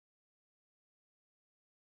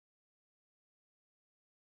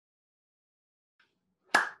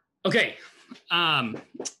Okay. Um,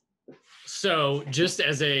 so just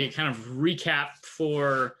as a kind of recap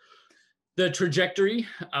for the trajectory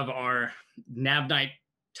of our NavNight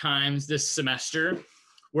times this semester,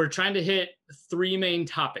 we're trying to hit three main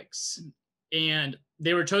topics, and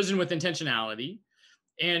they were chosen with intentionality.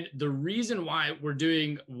 And the reason why we're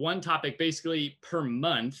doing one topic basically per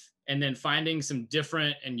month and then finding some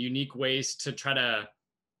different and unique ways to try to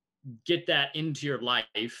get that into your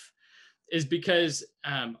life is because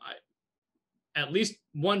at least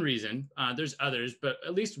one reason, there's others, but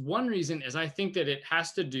at least one reason is I think that it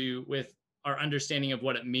has to do with our understanding of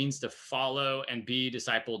what it means to follow and be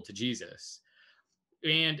discipled to Jesus.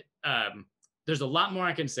 And there's a lot more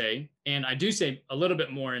I can say. And I do say a little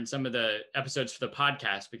bit more in some of the episodes for the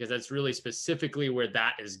podcast, because that's really specifically where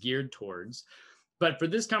that is geared towards. But for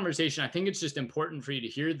this conversation, I think it's just important for you to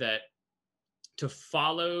hear that to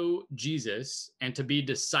follow Jesus and to be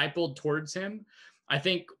discipled towards him, I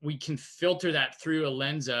think we can filter that through a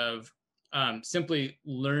lens of simply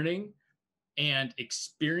learning and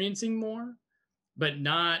experiencing more, but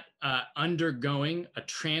not undergoing a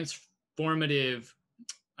transformative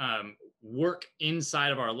work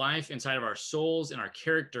inside of our life, inside of our souls, and our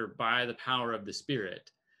character by the power of the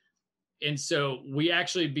Spirit. And so we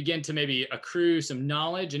actually begin to maybe accrue some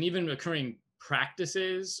knowledge and even accruing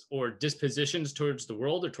practices or dispositions towards the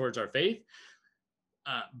world or towards our faith,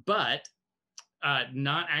 but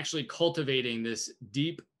not actually cultivating this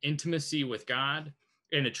deep intimacy with God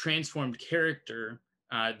and a transformed character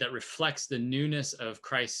that reflects the newness of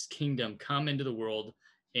Christ's kingdom come into the world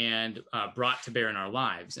and brought to bear in our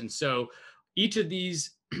lives. And so each of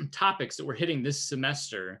these topics that we're hitting this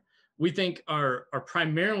semester, we think are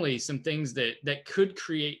primarily some things that could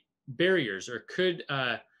create barriers or could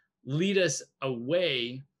lead us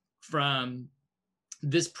away from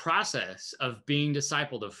this process of being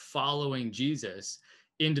discipled, of following Jesus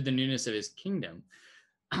into the newness of his kingdom.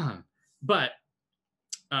 But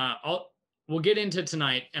we'll get into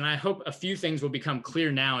tonight, and I hope a few things will become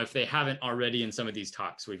clear now if they haven't already in some of these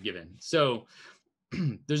talks we've given. So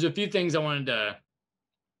there's a few things I wanted to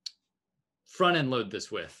front end load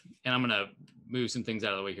this with, and I'm going to move some things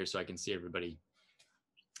out of the way here so I can see everybody.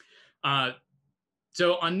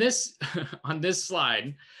 So on this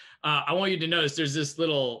slide, I want you to notice there's this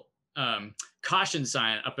little caution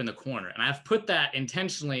sign up in the corner. And I've put that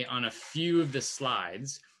intentionally on a few of the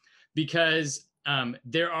slides because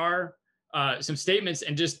there are some statements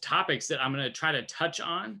and just topics that I'm going to try to touch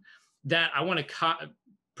on that I want to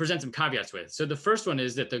present some caveats with. So the first one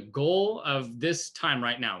is that the goal of this time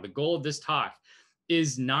right now, the goal of this talk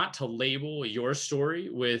is not to label your story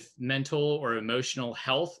with mental or emotional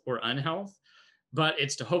health or unhealth, but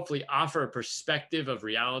it's to hopefully offer a perspective of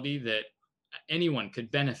reality that anyone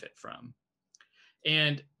could benefit from.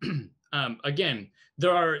 And again,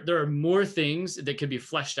 there are more things that could be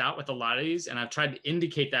fleshed out with a lot of these, and I've tried to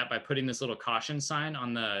indicate that by putting this little caution sign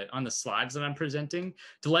on the slides that I'm presenting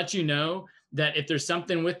to let you know that if there's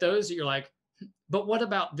something with those that you're like, but what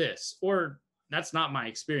about this? Or that's not my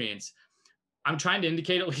experience. I'm trying to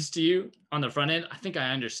indicate, at least to you on the front end, I think I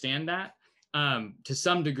understand that to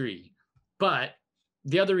some degree, but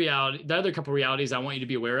the other couple of realities I want you to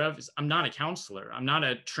be aware of is I'm not a counselor. I'm not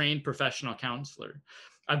a trained professional counselor.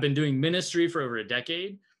 I've been doing ministry for over a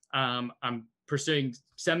decade. I'm pursuing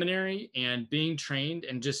seminary and being trained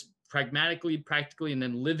and just practically, and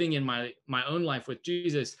then living in my own life with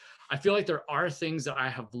Jesus. I feel like there are things that I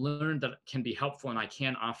have learned that can be helpful and I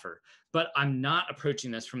can offer, but I'm not approaching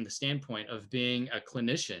this from the standpoint of being a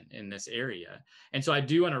clinician in this area. And so I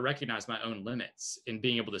do want to recognize my own limits in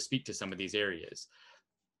being able to speak to some of these areas.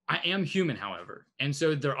 I am human, however, and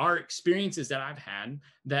so there are experiences that I've had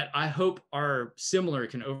that I hope are similar,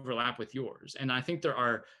 can overlap with yours. And I think there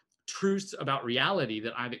are truths about reality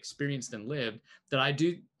that I've experienced and lived that I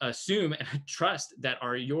do assume and trust that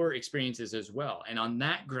are your experiences as well. And on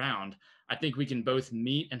that ground, I think we can both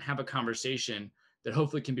meet and have a conversation that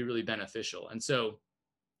hopefully can be really beneficial. And so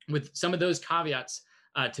with some of those caveats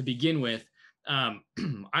to begin with, I'm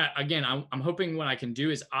hoping what I can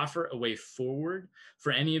do is offer a way forward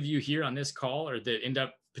for any of you here on this call or that end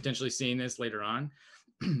up potentially seeing this later on,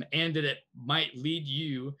 and that it might lead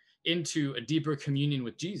you into a deeper communion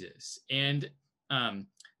with Jesus. And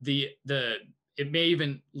it may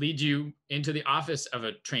even lead you into the office of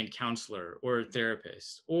a trained counselor or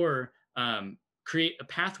therapist, or create a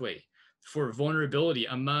pathway for vulnerability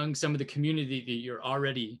among some of the community that you're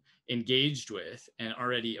already engaged with and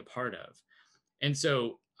already a part of. And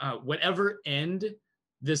so whatever end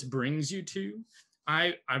this brings you to,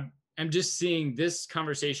 I'm just seeing this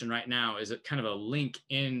conversation right now as a kind of a link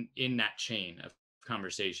in that chain of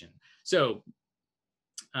conversation. So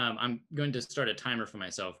I'm going to start a timer for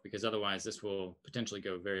myself because otherwise this will potentially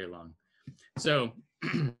go very long. So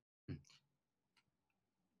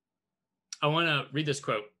I want to read this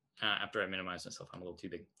quote after I minimize myself. I'm a little too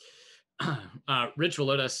big. Rich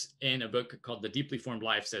Villodas, in a book called The Deeply Formed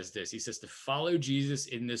Life, says this. He says, to follow Jesus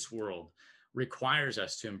in this world requires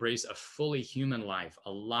us to embrace a fully human life,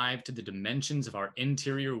 alive to the dimensions of our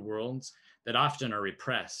interior worlds that often are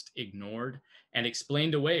repressed, ignored, and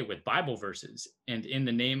explained away with Bible verses and in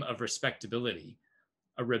the name of respectability.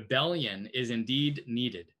 A rebellion is indeed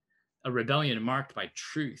needed, a rebellion marked by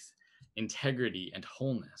truth, integrity, and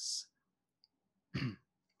wholeness.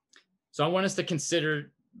 So I want us to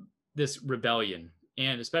consider this rebellion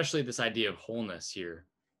and especially this idea of wholeness here.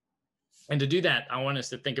 And to do that, I want us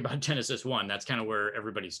to think about Genesis 1. That's kind of where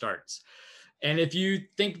everybody starts. And if you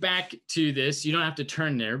think back to this, you don't have to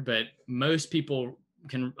turn there, but most people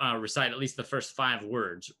can recite at least the first 5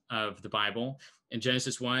 words of the Bible. In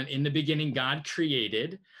Genesis 1, in the beginning, God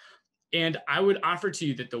created. And I would offer to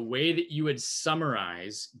you that the way that you would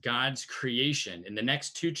summarize God's creation in the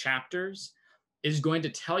next 2 chapters is going to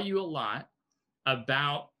tell you a lot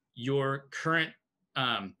about your current,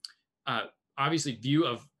 obviously, view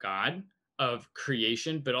of God, of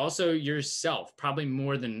creation, but also yourself, probably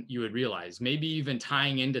more than you would realize. Maybe even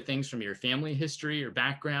tying into things from your family history or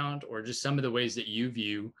background, or just some of the ways that you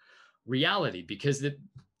view reality, because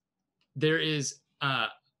there is a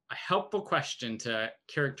helpful question to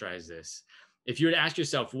characterize this. If you were to ask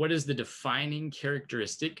yourself, what is the defining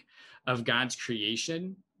characteristic of God's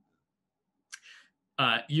creation?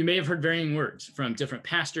 You may have heard varying words from different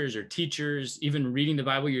pastors or teachers. Even reading the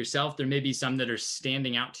Bible yourself, there may be some that are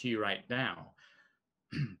standing out to you right now.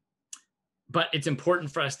 But it's important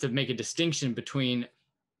for us to make a distinction between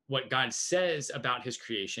what God says about his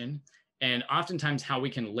creation and oftentimes how we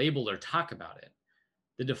can label or talk about it.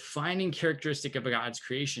 The defining characteristic of God's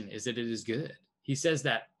creation is that it is good. He says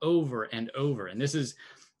that over and over. And this is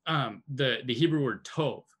the Hebrew word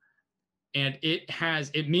tov. And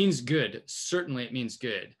it means good. Certainly it means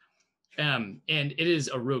good. And it is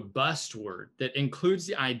a robust word that includes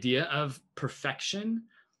the idea of perfection,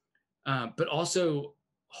 but also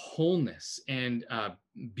wholeness and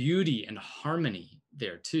beauty and harmony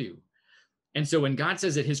there too. And so when God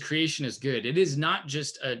says that his creation is good, it is not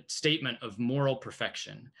just a statement of moral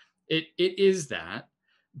perfection. It is that,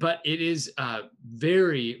 but it is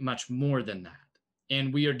very much more than that.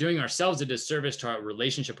 And we are doing ourselves a disservice to our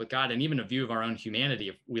relationship with God and even a view of our own humanity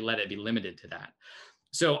if we let it be limited to that.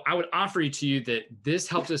 So I would offer to you that this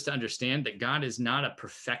helps us to understand that God is not a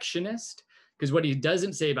perfectionist, because what he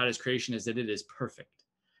doesn't say about his creation is that it is perfect.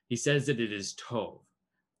 He says that it is tov.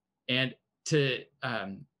 And to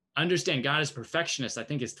understand God as perfectionist, I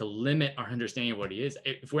think, is to limit our understanding of what he is.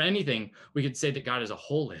 If we're anything, we could say that God is a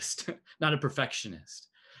holist, not a perfectionist,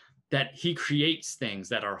 that he creates things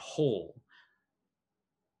that are whole.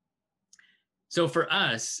 So for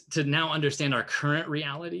us to now understand our current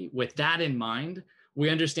reality, with that in mind, we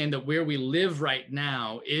understand that where we live right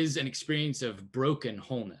now is an experience of broken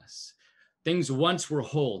wholeness. Things once were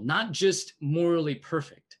whole, not just morally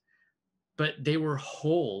perfect, but they were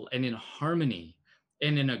whole and in harmony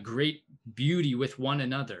and in a great beauty with one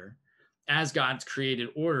another as God's created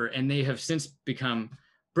order, and they have since become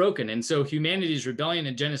broken. And so humanity's rebellion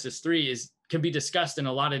in Genesis 3 can be discussed in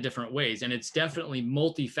a lot of different ways. And it's definitely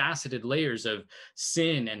multifaceted layers of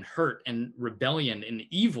sin and hurt and rebellion and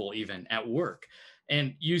evil even at work.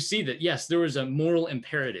 And you see that, yes, there was a moral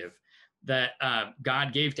imperative that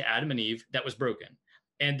God gave to Adam and Eve that was broken.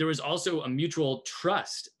 And there was also a mutual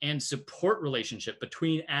trust and support relationship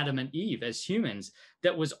between Adam and Eve as humans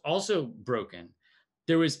that was also broken.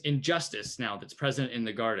 There was injustice now that's present in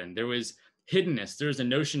the garden. There was hiddenness. There's a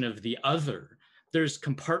notion of the other. There's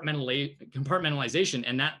compartmentalization,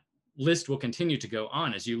 and that list will continue to go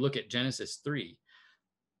on as you look at Genesis 3.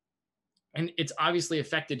 And it's obviously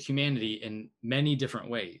affected humanity in many different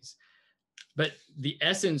ways. But the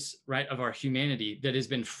essence, right, of our humanity that has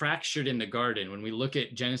been fractured in the garden, when we look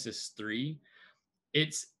at Genesis 3,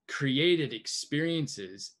 it's created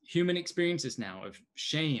experiences, human experiences now of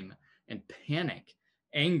shame and panic,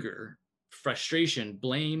 anger, frustration,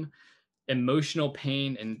 blame, emotional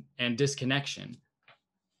pain, and disconnection.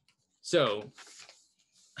 So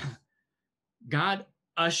God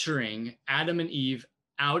ushering Adam and Eve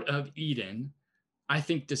out of Eden, I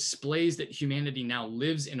think, displays that humanity now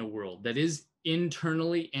lives in a world that is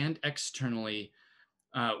internally and externally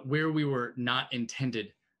where we were not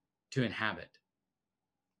intended to inhabit.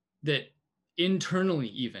 That internally,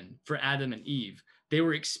 even for Adam and Eve, they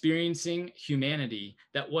were experiencing humanity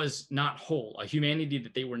that was not whole, a humanity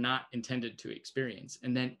that they were not intended to experience,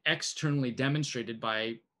 and then externally demonstrated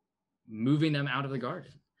by moving them out of the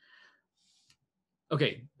garden.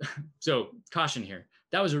 Okay, so caution here.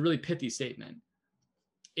 That was a really pithy statement.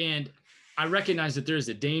 And I recognize that there is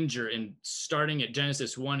a danger in starting at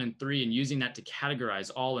Genesis 1 and 3 and using that to categorize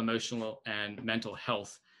all emotional and mental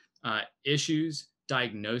health issues,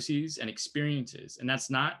 diagnoses, and experiences. And that's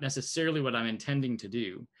not necessarily what I'm intending to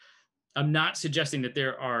do. I'm not suggesting that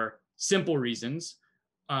there are simple reasons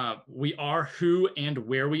we are who and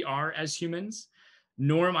where we are as humans,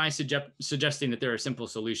 nor am I suggesting that there are simple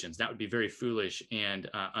solutions. That would be very foolish and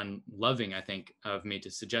unloving, I think, of me to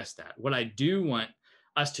suggest that. What I do want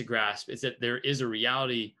us to grasp is that there is a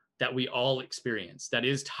reality that we all experience that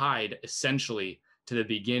is tied essentially to the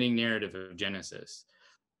beginning narrative of Genesis.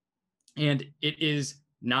 And it is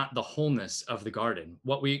not the wholeness of the garden.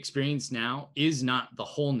 What we experience now is not the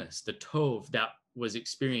wholeness, the tov that was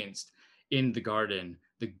experienced in the garden,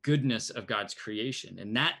 the goodness of God's creation.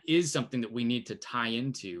 And that is something that we need to tie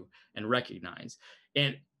into and recognize.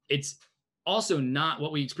 And it's also not,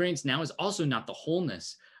 what we experience now is also not the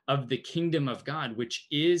wholeness of the kingdom of God, which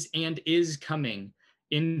is and is coming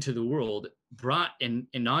into the world, brought and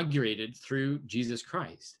inaugurated through Jesus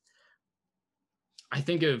Christ. I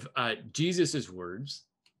think of Jesus's words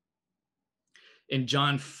in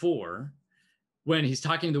John 4, when he's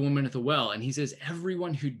talking to the woman at the well, and he says,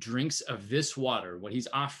 everyone who drinks of this water, what he's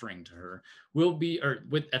offering to her, will be, or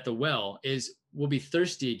with at the well, will be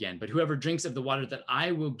thirsty again. But whoever drinks of the water that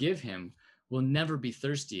I will give him will never be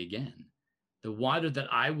thirsty again. The water that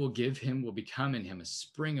I will give him will become in him a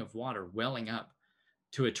spring of water welling up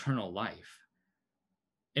to eternal life.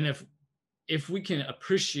 And if we can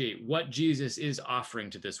appreciate what Jesus is offering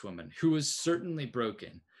to this woman, who is certainly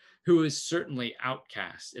broken, who is certainly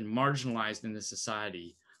outcast and marginalized in the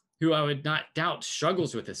society, who I would not doubt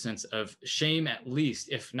struggles with a sense of shame, at least,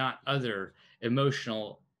 if not other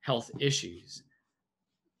emotional health issues.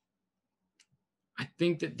 I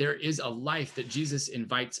think that there is a life that Jesus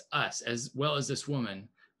invites us, as well as this woman,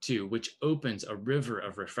 to, which opens a river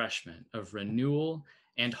of refreshment, of renewal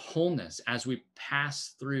and wholeness as we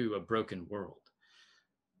pass through a broken world.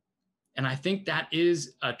 And I think that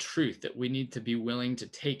is a truth that we need to be willing to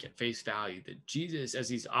take at face value, that Jesus, as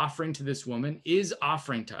he's offering to this woman, is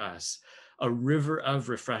offering to us a river of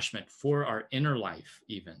refreshment for our inner life,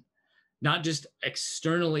 even. Not just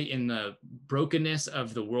externally in the brokenness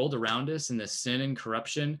of the world around us and the sin and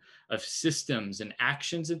corruption of systems and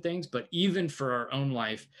actions and things, but even for our own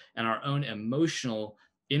life and our own emotional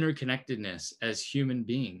interconnectedness as human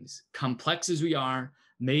beings, complex as we are,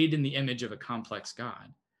 made in the image of a complex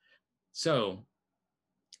God. So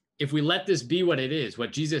if we let this be what it is,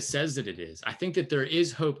 what Jesus says that it is, I think that there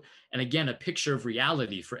is hope. And again, a picture of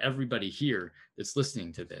reality for everybody here that's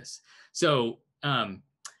listening to this. So I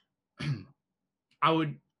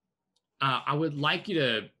would like you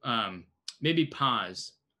to maybe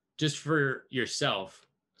pause just for yourself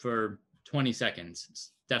for 20 seconds.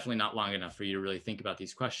 It's definitely not long enough for you to really think about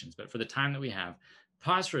these questions, but for the time that we have,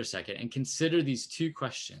 pause for a second and consider these two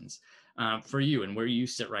questions. For you and where you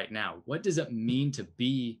sit right now. What does it mean to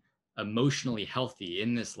be emotionally healthy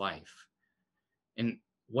in this life? And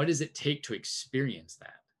what does it take to experience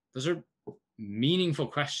that? Those are meaningful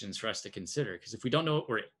questions for us to consider, because if we don't know what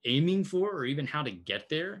we're aiming for or even how to get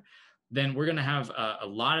there, then we're going to have a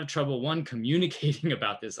lot of trouble, one, communicating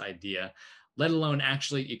about this idea, let alone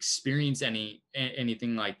actually experience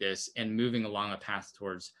anything like this and moving along a path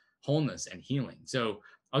towards wholeness and healing. So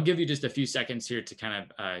I'll give you just a few seconds here to kind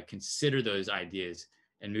of consider those ideas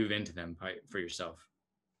and move into them for yourself.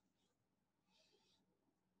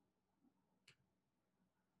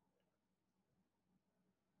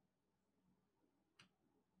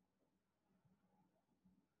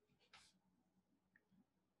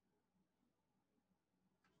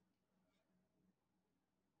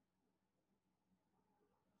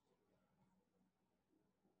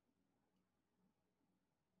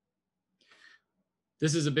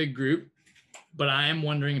 This is a big group, but I am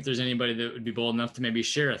wondering if there's anybody that would be bold enough to maybe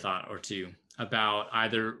share a thought or two about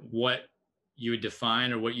either what you would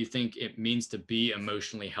define or what you think it means to be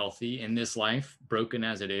emotionally healthy in this life, broken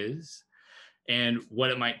as it is, and what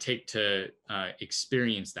it might take to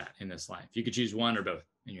experience that in this life. You could choose one or both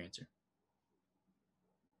in your answer.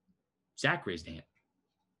 Zach raised a hand.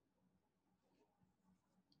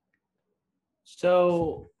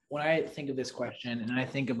 So when I think of this question and I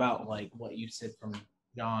think about like what you said from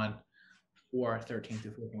John 4:13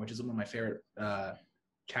 through 14, which is one of my favorite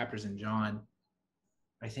chapters in John,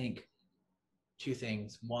 I think two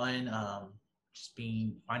things. One, just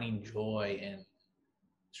finding joy in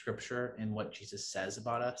scripture and what Jesus says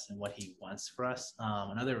about us and what he wants for us.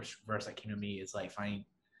 Another verse that came to me is like finding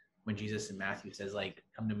when Jesus in Matthew says, like,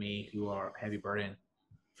 come to me who are heavy burden,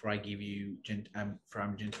 for I give you, for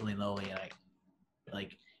I'm gentle and lowly, and I,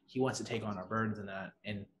 like, he wants to take on our burdens and that.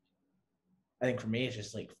 And I think for me, it's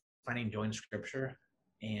just like finding joy in scripture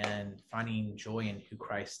and finding joy in who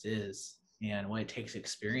Christ is and what it takes to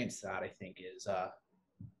experience that. I think is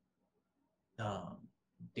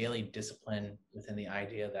daily discipline within the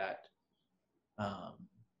idea that,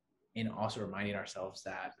 and also reminding ourselves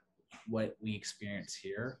that what we experience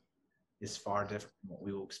here is far different from what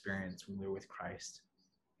we will experience when we're with Christ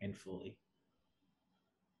and fully.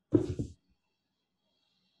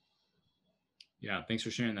 Yeah, thanks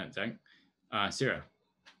for sharing that, Zach. Sarah.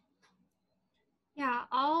 Yeah,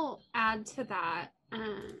 I'll add to that.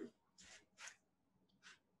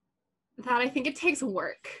 That I think it takes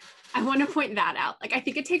work. I want to point that out. Like, I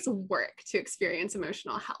think it takes work to experience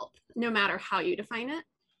emotional health, no matter how you define it.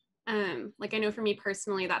 Like, I know for me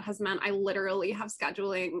personally, that has meant I literally have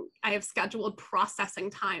scheduled processing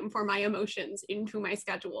time for my emotions into my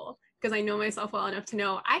schedule, because I know myself well enough to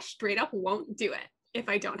know I straight up won't do it if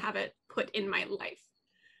I don't have it put in my life.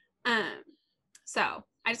 So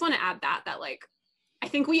I just want to add that like, I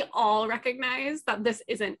think we all recognize that this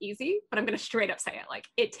isn't easy, but I'm going to straight up say it, like,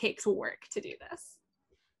 it takes work to do this.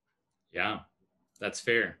 Yeah, that's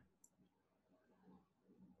fair.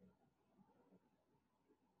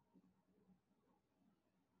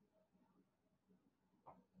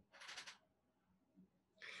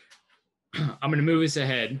 I'm going to move us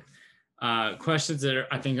ahead. Questions that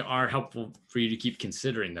I think are helpful for you to keep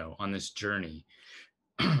considering, though, on this journey.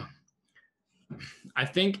 I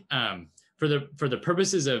think for the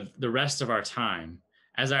purposes of the rest of our time,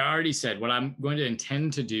 as I already said, what I'm going to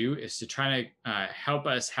intend to do is to try to help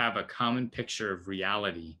us have a common picture of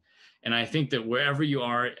reality. And I think that wherever you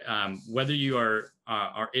are, whether you are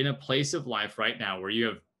in a place of life right now where you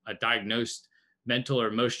have a diagnosed mental or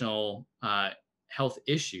emotional health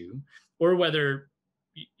issue, or whether,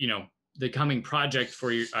 you know, the coming project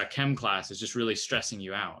for your chem class is just really stressing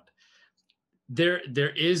you out, there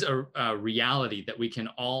is a reality that we can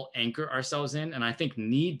all anchor ourselves in, and I think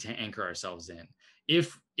need to anchor ourselves in,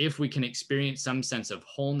 if we can experience some sense of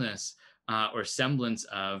wholeness or semblance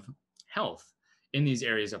of health in these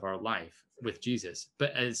areas of our life with Jesus.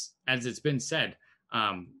 But as it's been said,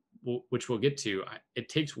 which we'll get to, it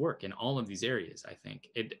takes work in all of these areas. I think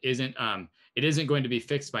it isn't going to be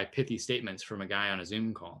fixed by pithy statements from a guy on a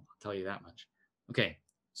Zoom call. I'll tell you that much. Okay,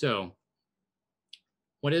 so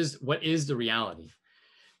what is the reality?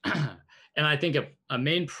 And I think a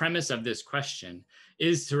main premise of this question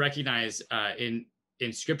is to recognize in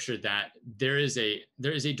Scripture that there is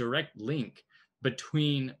a direct link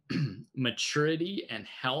between maturity and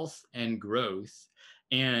health and growth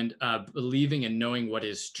and believing and knowing what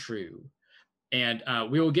is true. And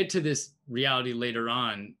we will get to this reality later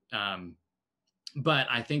on. But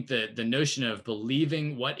I think that the notion of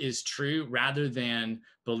believing what is true rather than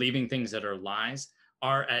believing things that are lies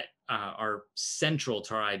are central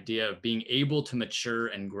to our idea of being able to mature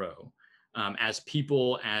and grow as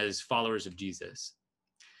people, as followers of Jesus.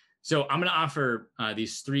 So I'm going to offer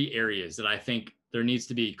these three areas that I think there needs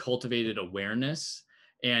to be cultivated awareness,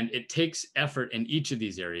 and it takes effort in each of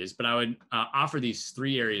these areas. But I would offer these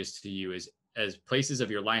three areas to you as places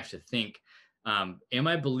of your life to think, am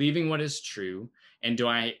I believing what is true? And do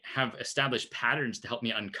I have established patterns to help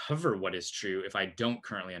me uncover what is true if I don't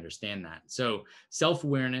currently understand that? So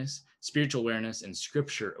self-awareness, spiritual awareness, and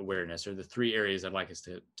scripture awareness are the three areas I'd like us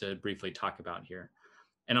to briefly talk about here.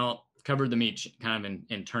 And I'll cover them each kind of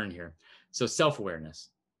in turn here. So self-awareness.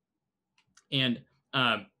 And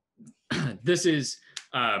this is,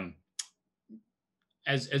 as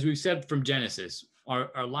we've said from Genesis,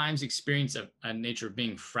 our lives experience a nature of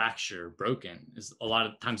being fractured, broken, is a lot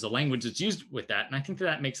of times the language that's used with that. And I think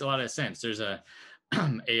that makes a lot of sense. There's a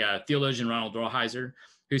theologian, Ronald Rolheiser,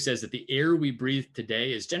 who says that the air we breathe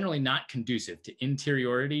today is generally not conducive to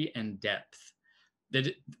interiority and depth,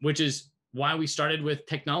 which is why we started with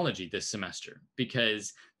technology this semester,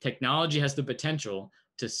 because technology has the potential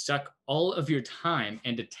to suck all of your time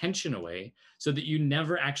and attention away so that you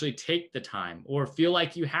never actually take the time or feel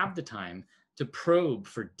like you have the time to probe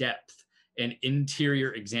for depth and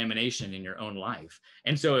interior examination in your own life.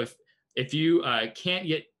 And so if you can't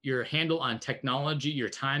get your handle on technology, your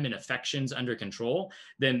time and affections under control,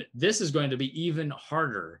 then this is going to be even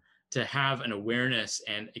harder to have an awareness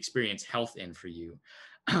and experience health in for you.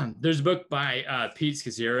 There's a book by Pete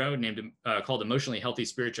Scazzero called Emotionally Healthy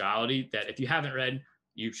Spirituality that if you haven't read,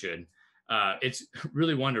 you should. It's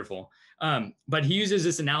really wonderful. But he uses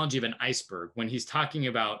this analogy of an iceberg when he's talking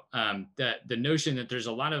about the notion that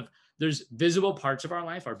there's visible parts of our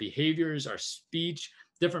life, our behaviors, our speech,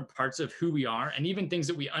 different parts of who we are, and even things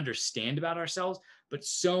that we understand about ourselves. But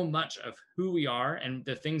so much of who we are and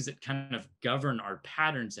the things that kind of govern our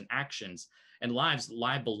patterns and actions and lives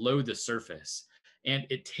lie below the surface. And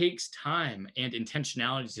it takes time and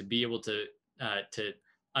intentionality to be able to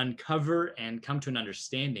uncover and come to an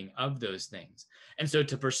understanding of those things. And so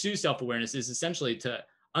to pursue self-awareness is essentially to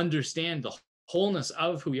understand the wholeness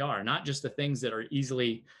of who we are, not just the things that are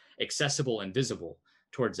easily accessible and visible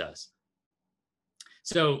towards us.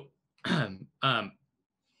 So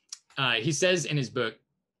he says in his book,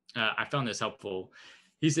 I found this helpful.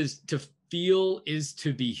 He says, to feel is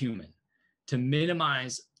to be human. To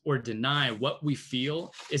minimize or deny what we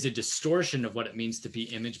feel is a distortion of what it means to be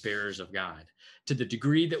image bearers of God. To the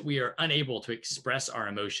degree that we are unable to express our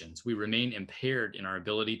emotions, we remain impaired in our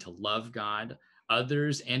ability to love God,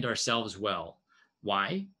 others, and ourselves well.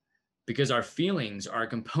 Why? Because our feelings are a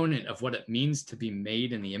component of what it means to be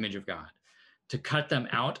made in the image of God. To cut them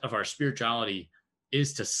out of our spirituality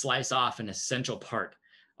is to slice off an essential part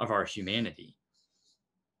of our humanity.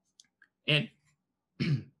 And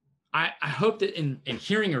I hope that in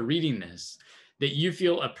hearing or reading this, that you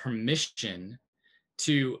feel a permission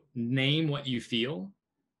to name what you feel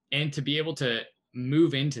and to be able to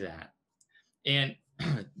move into that. And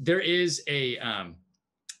there is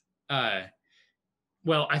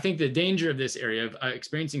well, I think the danger of this area of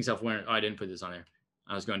experiencing self-awareness, I didn't put this on there.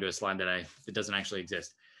 I was going to a slide that doesn't actually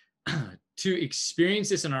exist. To experience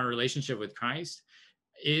this in our relationship with Christ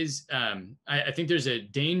is, I think there's a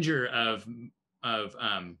danger of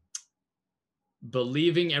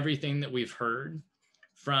believing everything that we've heard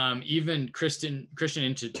from even Christian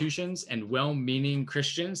institutions and well-meaning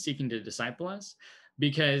Christians seeking to disciple us,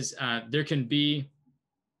 because there can be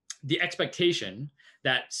the expectation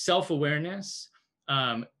that self-awareness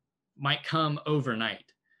might come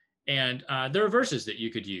overnight. And there are verses that you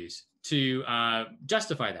could use to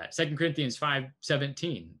justify that. 2 Corinthians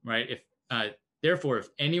 5:17, right? Therefore, if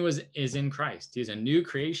anyone is in Christ, he is a new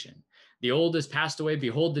creation. The old has passed away,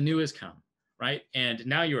 behold, the new has come, right? And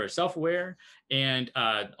now you are self-aware, and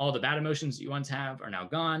all the bad emotions that you once have are now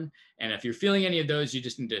gone. And if you're feeling any of those, you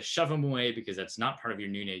just need to shove them away because that's not part of your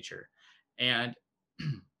new nature. And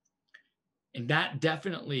that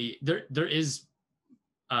definitely, there is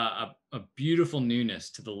a beautiful newness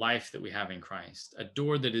to the life that we have in Christ, a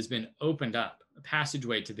door that has been opened up, a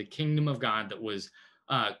passageway to the kingdom of God that was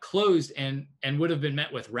closed and would have been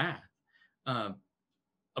met with wrath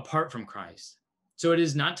apart from Christ. So it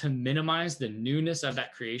is not to minimize the newness of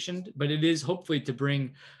that creation, but it is hopefully to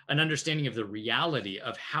bring an understanding of the reality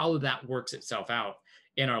of how that works itself out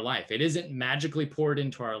in our life. It isn't magically poured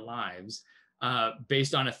into our lives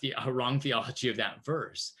based on a wrong theology of that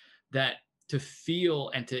verse, that to feel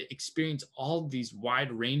and to experience all these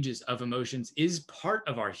wide ranges of emotions is part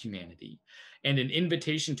of our humanity, and an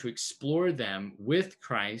invitation to explore them with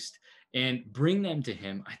Christ and bring them to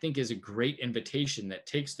him, I think, is a great invitation that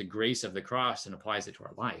takes the grace of the cross and applies it to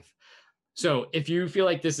our life. So if you feel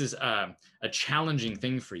like this is a challenging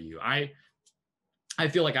thing for you, I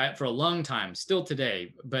feel like for a long time, still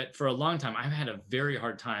today, but for a long time, I've had a very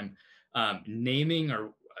hard time naming,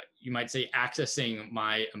 or you might say accessing,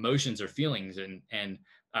 my emotions or feelings and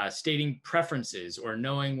stating preferences, or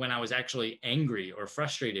knowing when I was actually angry or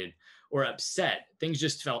frustrated or upset. Things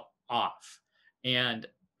just felt off. And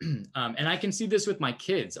I can see this with my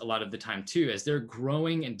kids a lot of the time too. As they're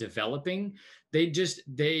growing and developing,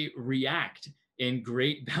 they react in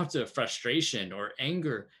great bouts of frustration or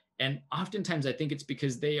anger. And oftentimes I think it's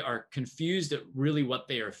because they are confused at really what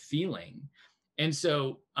they are feeling. And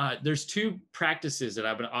so there's two practices that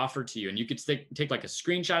I've been offered to you, and you could take like a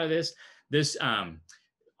screenshot of this.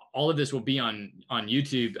 All of this will be on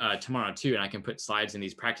YouTube tomorrow too, and I can put slides and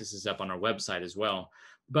these practices up on our website as well.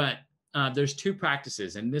 But there's two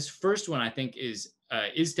practices, and this first one I think is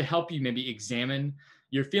to help you maybe examine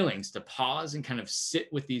your feelings, to pause and kind of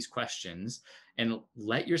sit with these questions and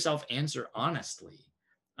let yourself answer honestly,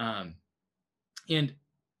 and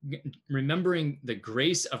remembering the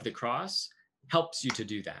grace of the cross helps you to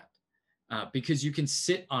do that, because you can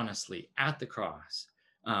sit honestly at the cross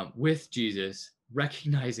with Jesus,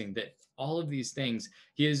 recognizing that all of these things,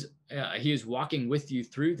 he is walking with you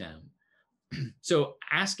through them. So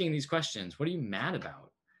asking these questions: what are you mad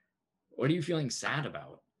about? What are you feeling sad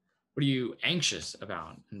about? What are you anxious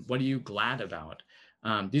about? And what are you glad about?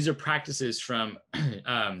 These are practices from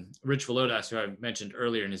Rich Volodas, who I mentioned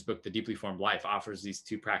earlier in his book, The Deeply Formed Life, offers these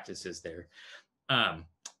two practices there.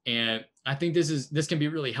 And I think this can be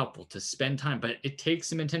really helpful to spend time, but it takes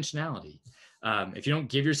some intentionality. If you don't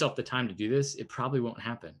give yourself the time to do this, it probably won't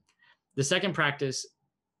happen. The second practice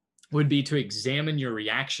would be to examine your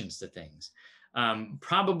reactions to things.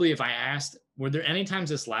 Probably if I asked, were there any times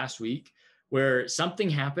this last week where something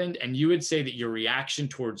happened and you would say that your reaction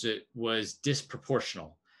towards it was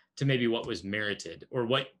disproportional to maybe what was merited or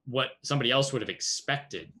what somebody else would have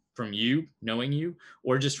expected from you, knowing you,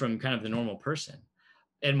 or just from kind of the normal person?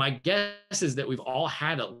 And my guess is that we've all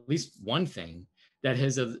had at least one thing that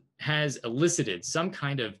has elicited some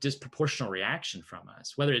kind of disproportional reaction from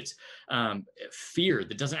us, whether it's fear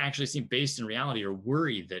that doesn't actually seem based in reality, or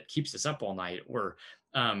worry that keeps us up all night, or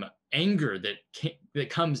anger that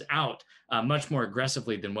comes out much more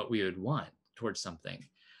aggressively than what we would want towards something.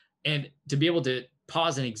 And to be able to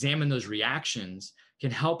pause and examine those reactions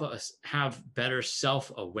can help us have better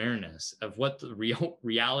self-awareness of what the real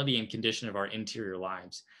reality and condition of our interior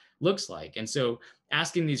lives looks like. And so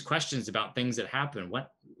asking these questions about things that happen,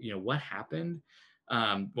 what happened?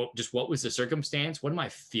 What was the circumstance? What am I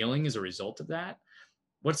feeling as a result of that?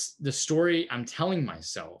 What's the story I'm telling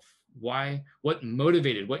myself? Why? What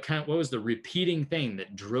motivated? What was the repeating thing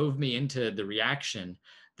that drove me into the reaction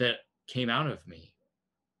that came out of me?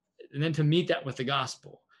 And then to meet that with the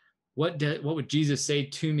gospel. What would Jesus say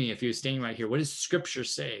to me if he was standing right here? What does Scripture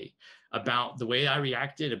say about the way I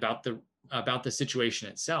reacted, about the situation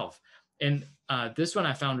itself? And this one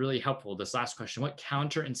I found really helpful. This last question: what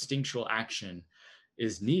counter instinctual action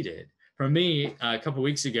is needed? For me, a couple of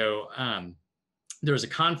weeks ago, there was a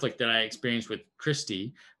conflict that I experienced with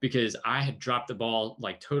Christy because I had dropped the ball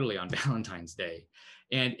like totally on Valentine's Day.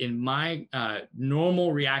 And in my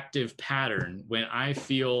normal reactive pattern, when I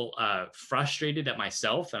feel frustrated at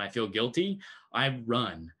myself and I feel guilty, I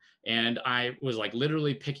run. And I was like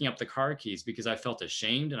literally picking up the car keys because I felt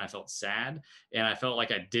ashamed and I felt sad. And I felt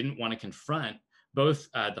like I didn't want to confront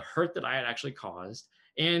both the hurt that I had actually caused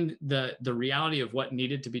and the reality of what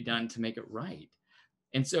needed to be done to make it right.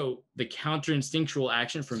 And so the counter instinctual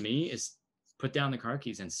action for me is put down the car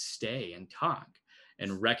keys and stay and talk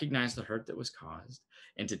and recognize the hurt that was caused,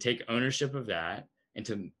 and to take ownership of that and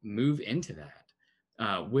to move into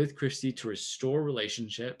that with Christy, to restore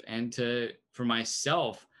relationship, and for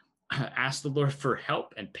myself, ask the Lord for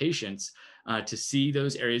help and patience to see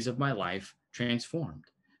those areas of my life transformed.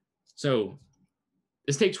 So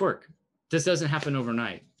this takes work. This doesn't happen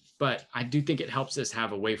overnight, but I do think it helps us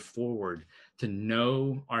have a way forward to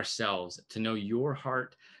know ourselves, to know your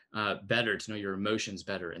heart better, to know your emotions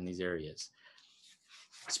better in these areas.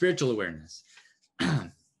 Spiritual awareness.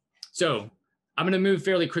 So I'm going to move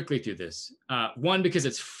fairly quickly through this. One, because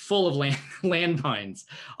it's full of landmines,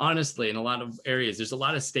 honestly, in a lot of areas. There's a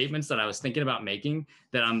lot of statements that I was thinking about making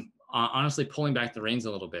that I'm honestly pulling back the reins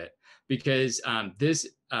a little bit, because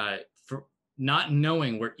for not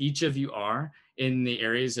knowing where each of you are in the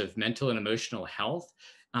areas of mental and emotional health,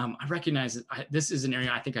 I recognize that this is an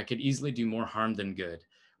area I think I could easily do more harm than good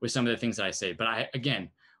with some of the things that I say. But again,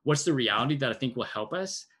 what's the reality that I think will help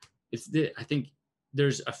us? I think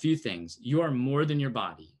there's a few things. You are more than your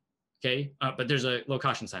body, okay? But there's a little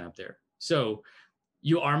caution sign up there. So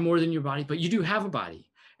you are more than your body, but you do have a body.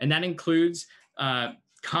 And that includes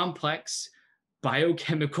complex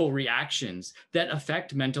biochemical reactions that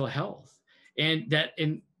affect mental health. And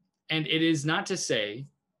it is not to say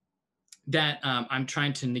that I'm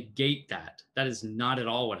trying to negate that. That is not at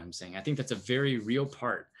all what I'm saying. I think that's a very real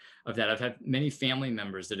part of that. I've had many family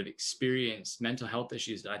members that have experienced mental health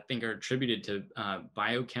issues that I think are attributed to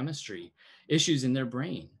biochemistry issues in their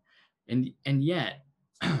brain. And yet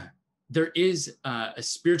there is a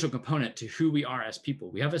spiritual component to who we are as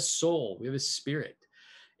people. We have a soul, we have a spirit.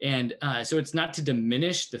 And so it's not to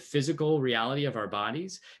diminish the physical reality of our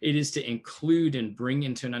bodies. It is to include and bring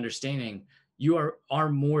into an understanding you are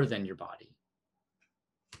more than your body.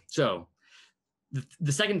 So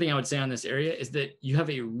the second thing I would say on this area is that you have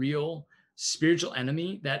a real spiritual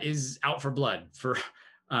enemy that is out for blood, for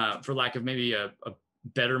lack of maybe a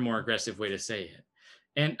better, more aggressive way to say it.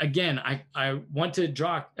 And again, I want to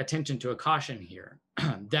draw attention to a caution here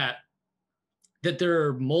that there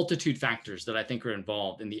are multitude factors that I think are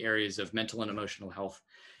involved in the areas of mental and emotional health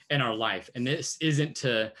in our life. And this isn't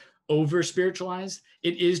to over spiritualize.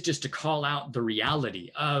 It is just to call out the reality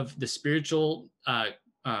of the spiritual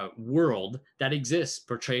world that exists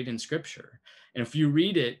portrayed in Scripture. And if you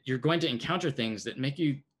read it, you're going to encounter things that make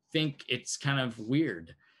you think it's kind of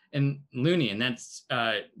weird and loony, and that's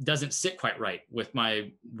doesn't sit quite right with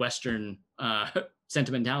my Western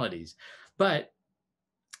sentimentalities. But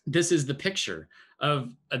this is the picture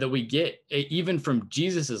of that we get even from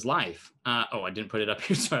Jesus's life. I didn't put it up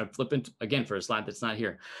here, so I'm flipping again for a slide that's not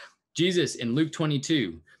here. Jesus in Luke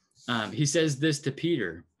 22, he says this to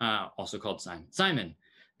Peter, also called Simon. Simon,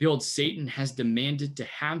 behold, Satan has demanded to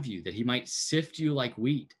have you, that he might sift you like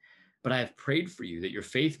wheat. But I have prayed for you, that your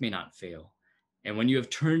faith may not fail. And when you have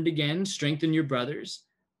turned again, strengthen your brothers.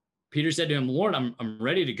 Peter said to him, Lord, I'm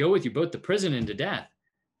ready to go with you both to prison and to death.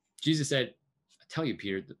 Jesus said, I tell you,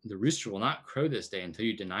 Peter, the rooster will not crow this day until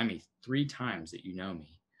you deny me 3 times that you know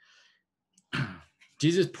me.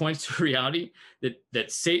 Jesus points to a reality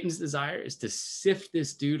that Satan's desire is to sift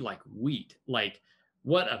this dude like wheat. Like,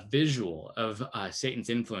 what a visual of Satan's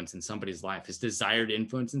influence in somebody's life, his desired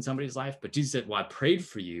influence in somebody's life. But Jesus said, well, I prayed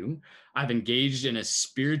for you. I've engaged in a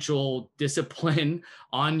spiritual discipline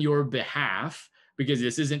on your behalf, because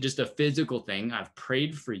this isn't just a physical thing. I've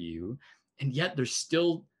prayed for you. And yet there's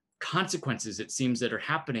still consequences, it seems, that are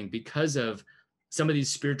happening because of some of these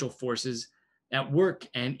spiritual forces at work,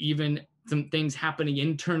 and even some things happening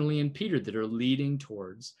internally in Peter that are leading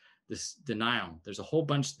towards this denial. There's a whole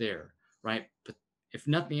bunch there, right? But if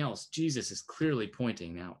nothing else, Jesus is clearly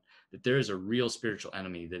pointing out that there is a real spiritual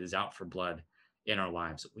enemy that is out for blood in our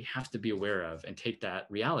lives that we have to be aware of and take that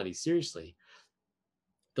reality seriously.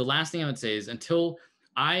 The last thing I would say is until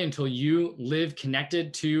you live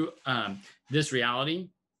connected to this reality,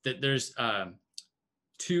 that there's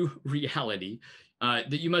to reality,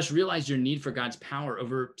 that you must realize your need for God's power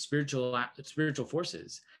over spiritual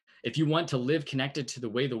forces. If you want to live connected to the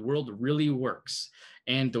way the world really works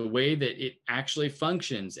and the way that it actually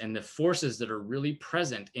functions and the forces that are really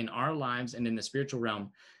present in our lives and in the spiritual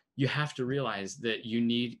realm, you have to realize that you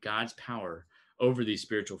need God's power over these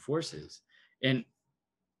spiritual forces. And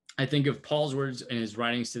I think of Paul's words in his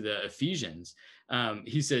writings to the Ephesians.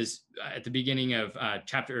 He says at the beginning of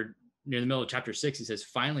near the middle of chapter 6, he says,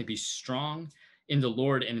 finally, be strong in the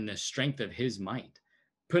Lord and in the strength of his might.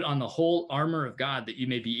 Put on the whole armor of God, that you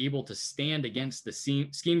may be able to stand against the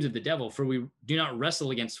schemes of the devil. For we do not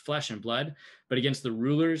wrestle against flesh and blood, but against the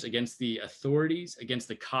rulers, against the authorities, against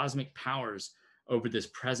the cosmic powers over this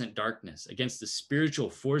present darkness, against the spiritual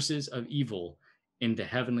forces of evil in the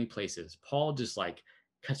heavenly places. Paul just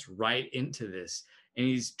cuts right into this, and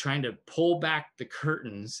he's trying to pull back the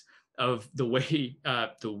curtains of the way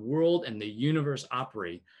the world and the universe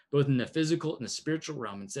operate, both in the physical and the spiritual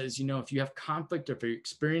realm, and says, if you have conflict, or if you're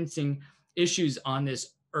experiencing issues on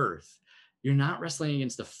this earth, you're not wrestling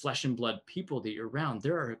against the flesh and blood people that you're around.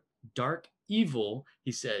 There are dark, evil,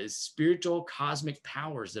 he says, spiritual cosmic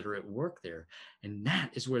powers that are at work there. And that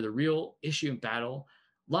is where the real issue and battle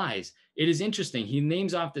lies. It is interesting. He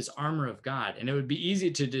names off this armor of God, and it would be easy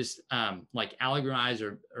to just allegorize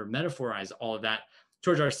or metaphorize all of that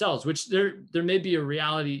towards ourselves, which there may be a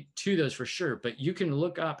reality to those for sure, but you can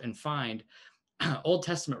look up and find Old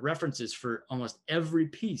Testament references for almost every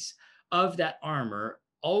piece of that armor,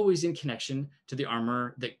 always in connection to the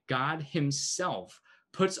armor that God himself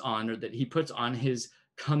puts on, or that he puts on his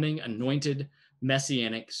coming anointed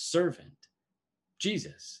messianic servant,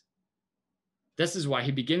 Jesus. This is why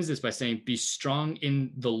he begins this by saying, be strong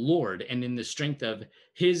in the Lord and in the strength of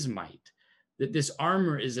his might. That this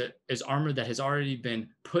armor is armor that has already been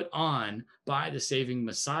put on by the saving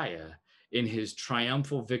Messiah in his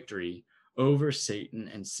triumphal victory over Satan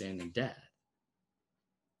and sin and death.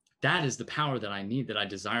 That is the power that I need, that I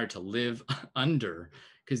desire to live under,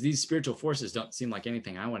 because these spiritual forces don't seem like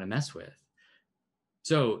anything I want to mess with.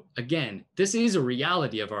 So again, this is a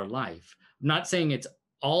reality of our life. I'm not saying it's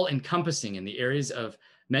all encompassing in the areas of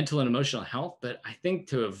mental and emotional health, but I think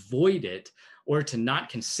to avoid it, or to not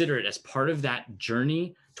consider it as part of that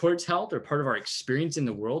journey towards health, or part of our experience in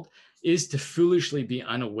the world, is to foolishly be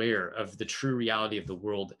unaware of the true reality of the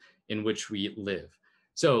world in which we live.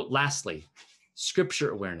 So lastly,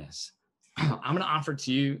 scripture awareness. I'm going to offer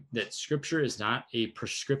to you that scripture is not a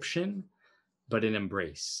prescription, but an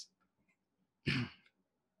embrace.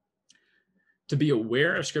 To be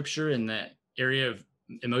aware of scripture in the area of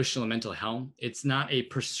emotional and mental health, it's not a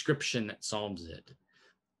prescription that solves it.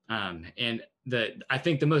 And I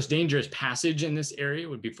think the most dangerous passage in this area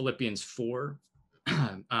would be Philippians 4,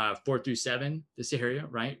 4-7, this area,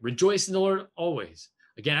 right? Rejoice in the Lord always.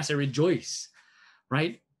 Again, I say rejoice,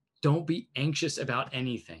 right? Don't be anxious about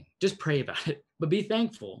anything. Just pray about it, but be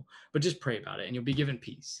thankful, but just pray about it and you'll be given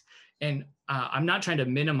peace. And I'm not trying to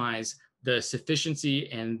minimize the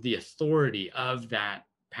sufficiency and the authority of that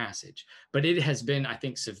passage, but it has been, I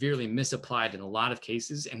think, severely misapplied in a lot of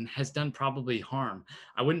cases and has done probably harm.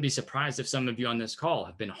 I wouldn't be surprised if some of you on this call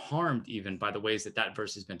have been harmed even by the ways that that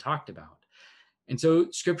verse has been talked about. And so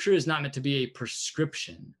scripture is not meant to be a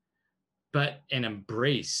prescription, but an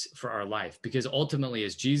embrace for our life. Because ultimately,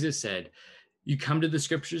 as Jesus said, you come to the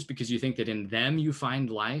scriptures because you think that in them you find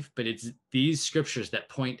life, but it's these scriptures that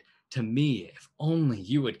point to me. If only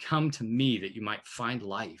you would come to me that you might find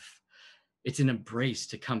life. It's an embrace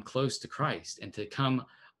to come close to Christ and to come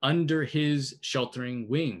under his sheltering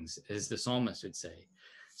wings, as the psalmist would say.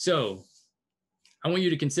 So I want you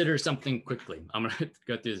to consider something quickly. I'm going to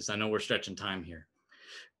go through this. I know we're stretching time here.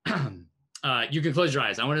 You can close your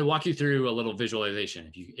eyes. I want to walk you through a little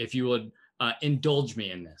visualization. If you would indulge me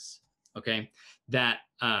in this, okay? That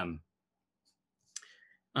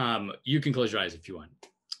you can close your eyes if you want.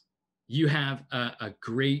 You have a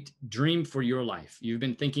great dream for your life. You've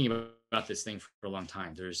been thinking about this thing for a long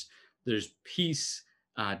time. There's peace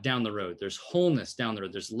down the road. There's wholeness down the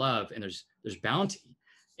road. There's love, and there's bounty.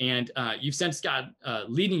 And you've sensed God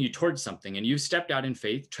leading you towards something, and you've stepped out in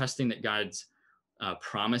faith, trusting that God's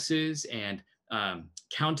promises and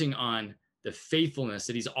counting on the faithfulness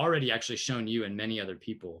that he's already actually shown you and many other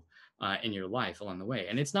people in your life along the way.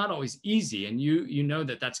 And it's not always easy, and you know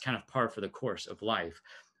that that's kind of par for the course of life,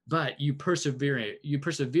 but you persevere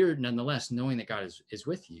nonetheless, knowing that God is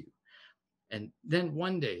with you. And then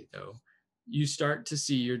one day, though, you start to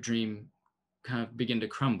see your dream kind of begin to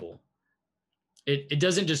crumble. It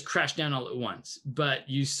doesn't just crash down all at once, but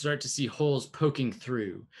you start to see holes poking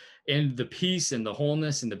through, and the peace and the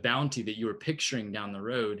wholeness and the bounty that you were picturing down the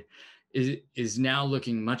road is now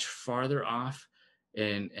looking much farther off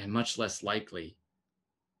and much less likely.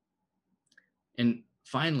 And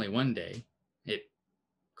finally, one day, it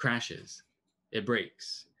crashes, it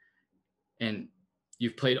breaks, and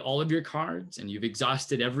you've played all of your cards and you've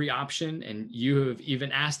exhausted every option, and you have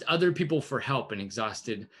even asked other people for help and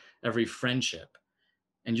exhausted every friendship,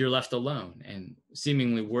 and you're left alone and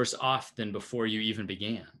seemingly worse off than before you even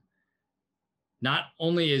began. Not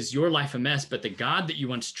only is your life a mess, but the God that you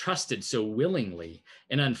once trusted so willingly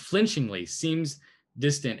and unflinchingly seems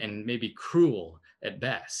distant and maybe cruel at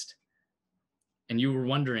best. And you were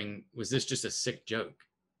wondering, was this just a sick joke?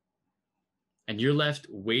 And you're left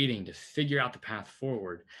waiting to figure out the path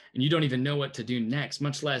forward, and you don't even know what to do next,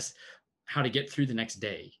 much less how to get through the next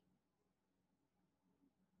day.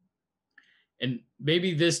 And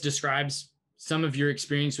maybe this describes some of your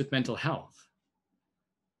experience with mental health.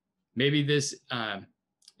 Maybe this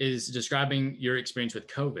is describing your experience with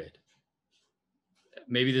COVID.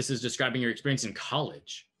 Maybe this is describing your experience in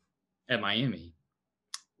college at Miami,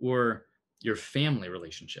 or your family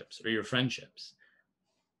relationships or your friendships.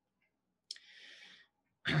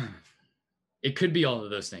 It could be all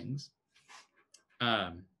of those things.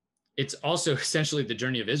 It's also essentially the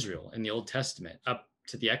journey of Israel in the Old Testament up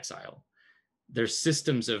to the exile. Their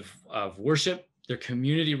systems of worship, their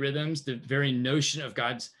community rhythms, the very notion of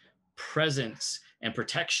God's presence and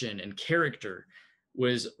protection and character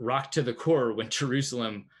was rocked to the core when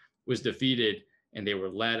Jerusalem was defeated and they were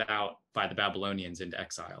led out by the Babylonians into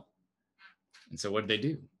exile. And so what did they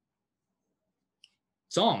do?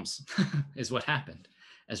 Psalms is what happened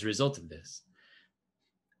as a result of this.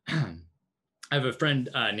 I have a friend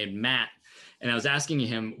named Matt, and I was asking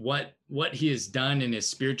him what he has done in his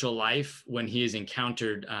spiritual life when he has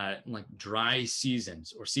encountered like dry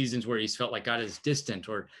seasons, or seasons where he's felt like God is distant,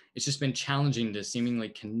 or it's just been challenging to seemingly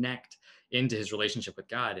connect into his relationship with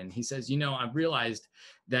God. And he says, I've realized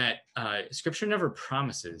that Scripture never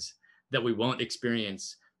promises that we won't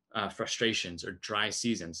experience frustrations or dry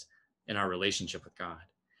seasons in our relationship with God.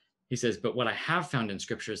 He says, but what I have found in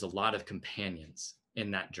Scripture is a lot of companions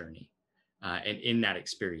in that journey and in that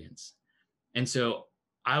experience. And so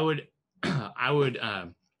I would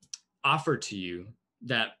offer to you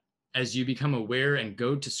that as you become aware and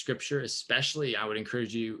go to Scripture, especially, I would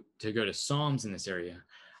encourage you to go to Psalms in this area.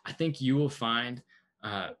 I think you will find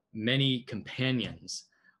many companions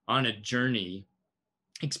on a journey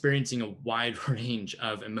experiencing a wide range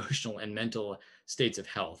of emotional and mental states of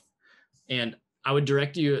health. And I would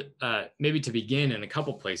direct you maybe to begin in a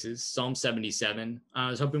couple places. Psalm 77. I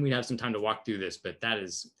was hoping we'd have some time to walk through this, but that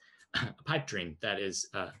is a pipe dream that is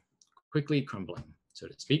quickly crumbling, so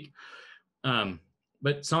to speak.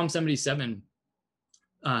 But Psalm 77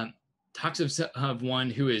 talks of one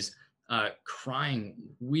who is crying,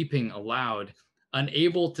 weeping aloud,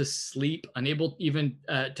 unable to sleep, unable even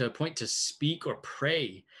to a point to speak or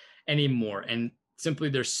pray anymore. And simply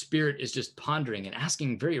their spirit is just pondering and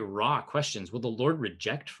asking very raw questions. Will the Lord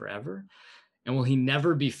reject forever? And will he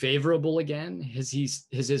never be favorable again? Has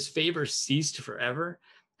his favor ceased forever?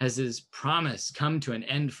 Has his promise come to an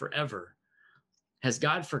end forever? Has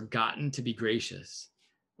God forgotten to be gracious?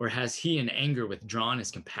 Or has he in anger withdrawn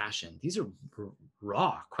his compassion? These are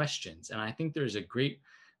raw questions. And I think there's a great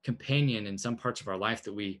companion in some parts of our life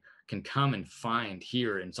that we can come and find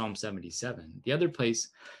here in Psalm 77. The other place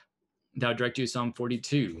that would direct you to Psalm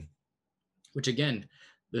 42, which again,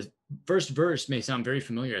 the first verse may sound very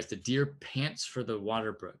familiar as the deer pants for the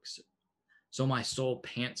water brooks. So my soul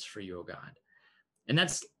pants for you, O God. And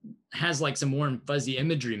that's has like some warm, fuzzy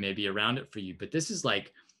imagery maybe around it for you. But this is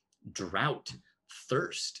like drought,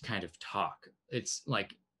 thirst kind of talk. It's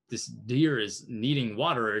like this deer is needing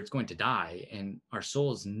water or it's going to die. And our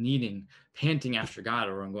soul is needing, panting after God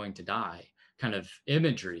or I'm going to die kind of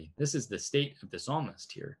imagery. This is the state of the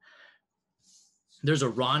psalmist here. There's a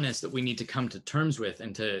rawness that we need to come to terms with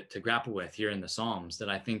and to grapple with here in the Psalms that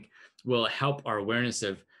I think will help our awareness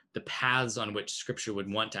of the paths on which Scripture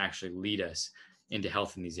would want to actually lead us into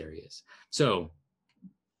health in these areas. So,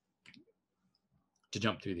 to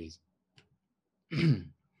jump through these,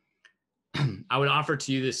 I would offer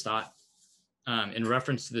to you this thought in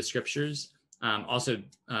reference to the Scriptures, also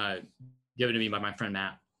given to me by my friend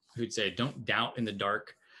Matt, who'd say, don't doubt in the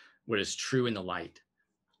dark what is true in the light.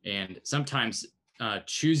 And sometimes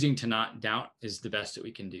choosing to not doubt is the best that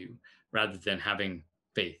we can do rather than having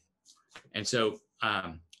faith. And so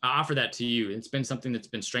I offer that to you. It's been something that's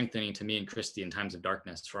been strengthening to me and Christy in times of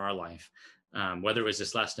darkness for our life. Whether it was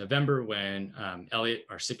this last November when Elliot,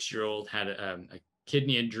 our 6-year-old, had a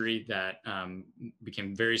kidney injury that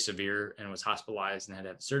became very severe and was hospitalized and had to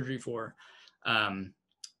have surgery for,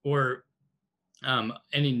 or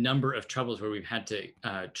any number of troubles where we've had to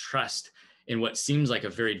trust in what seems like a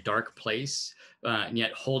very dark place, and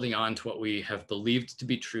yet holding on to what we have believed to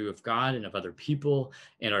be true of God and of other people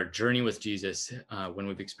and our journey with Jesus when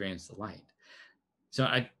we've experienced the light. So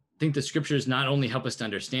I think the Scriptures not only help us to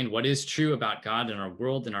understand what is true about God and our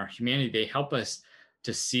world and our humanity, they help us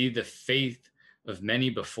to see the faith of many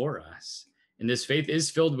before us. And this faith is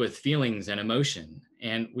filled with feelings and emotion,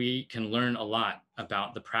 and we can learn a lot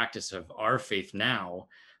about the practice of our faith now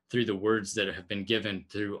through the words that have been given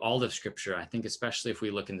through all of Scripture. I think especially if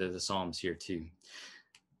we look into the Psalms here too.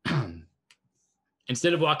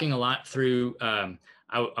 Instead of walking a lot through,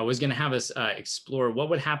 I was going to have us explore what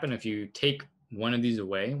would happen if you take one of these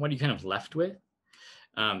away. What are you kind of left with?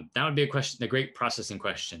 That would be a question, a great processing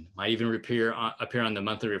question. Might even appear on the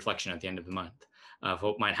monthly reflection at the end of the month of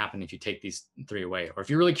what might happen if you take these 3 away. Or if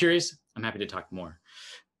you're really curious, I'm happy to talk more.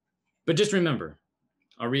 But just remember,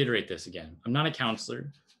 I'll reiterate this again. I'm not a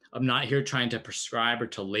counselor. I'm not here trying to prescribe or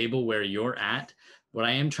to label where you're at. What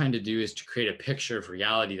I am trying to do is to create a picture of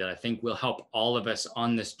reality that I think will help all of us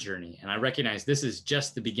on this journey. And I recognize this is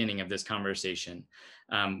just the beginning of this conversation.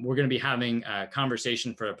 We're going to be having a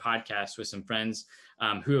conversation for a podcast with some friends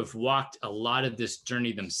who have walked a lot of this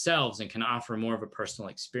journey themselves and can offer more of a personal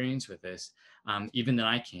experience with this, even than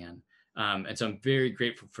I can. And so I'm very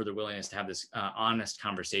grateful for the willingness to have this honest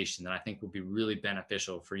conversation that I think will be really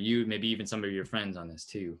beneficial for you, maybe even some of your friends on this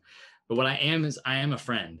too. But what I am is I am a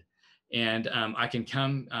friend, and I can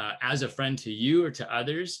come as a friend to you or to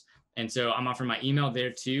others. And so I'm offering my email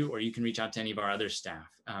there too, or you can reach out to any of our other staff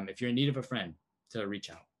if you're in need of a friend to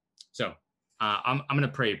reach out. So I'm going to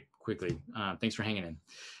pray quickly. Thanks for hanging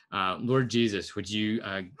in. Lord Jesus, would you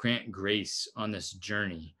grant grace on this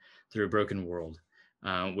journey through a broken world?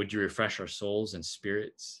 Would you refresh our souls and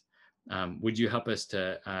spirits? Would you help us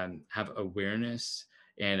to have awareness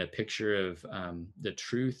and a picture of the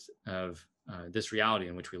truth of this reality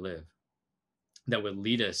in which we live that would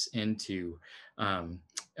lead us into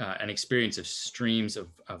an experience of streams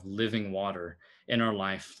of living water in our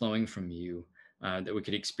life flowing from you, that we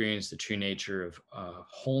could experience the true nature of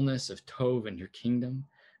wholeness, of Tov and your kingdom,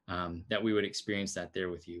 that we would experience that there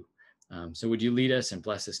with you. So would you lead us and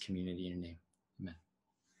bless this community in your name?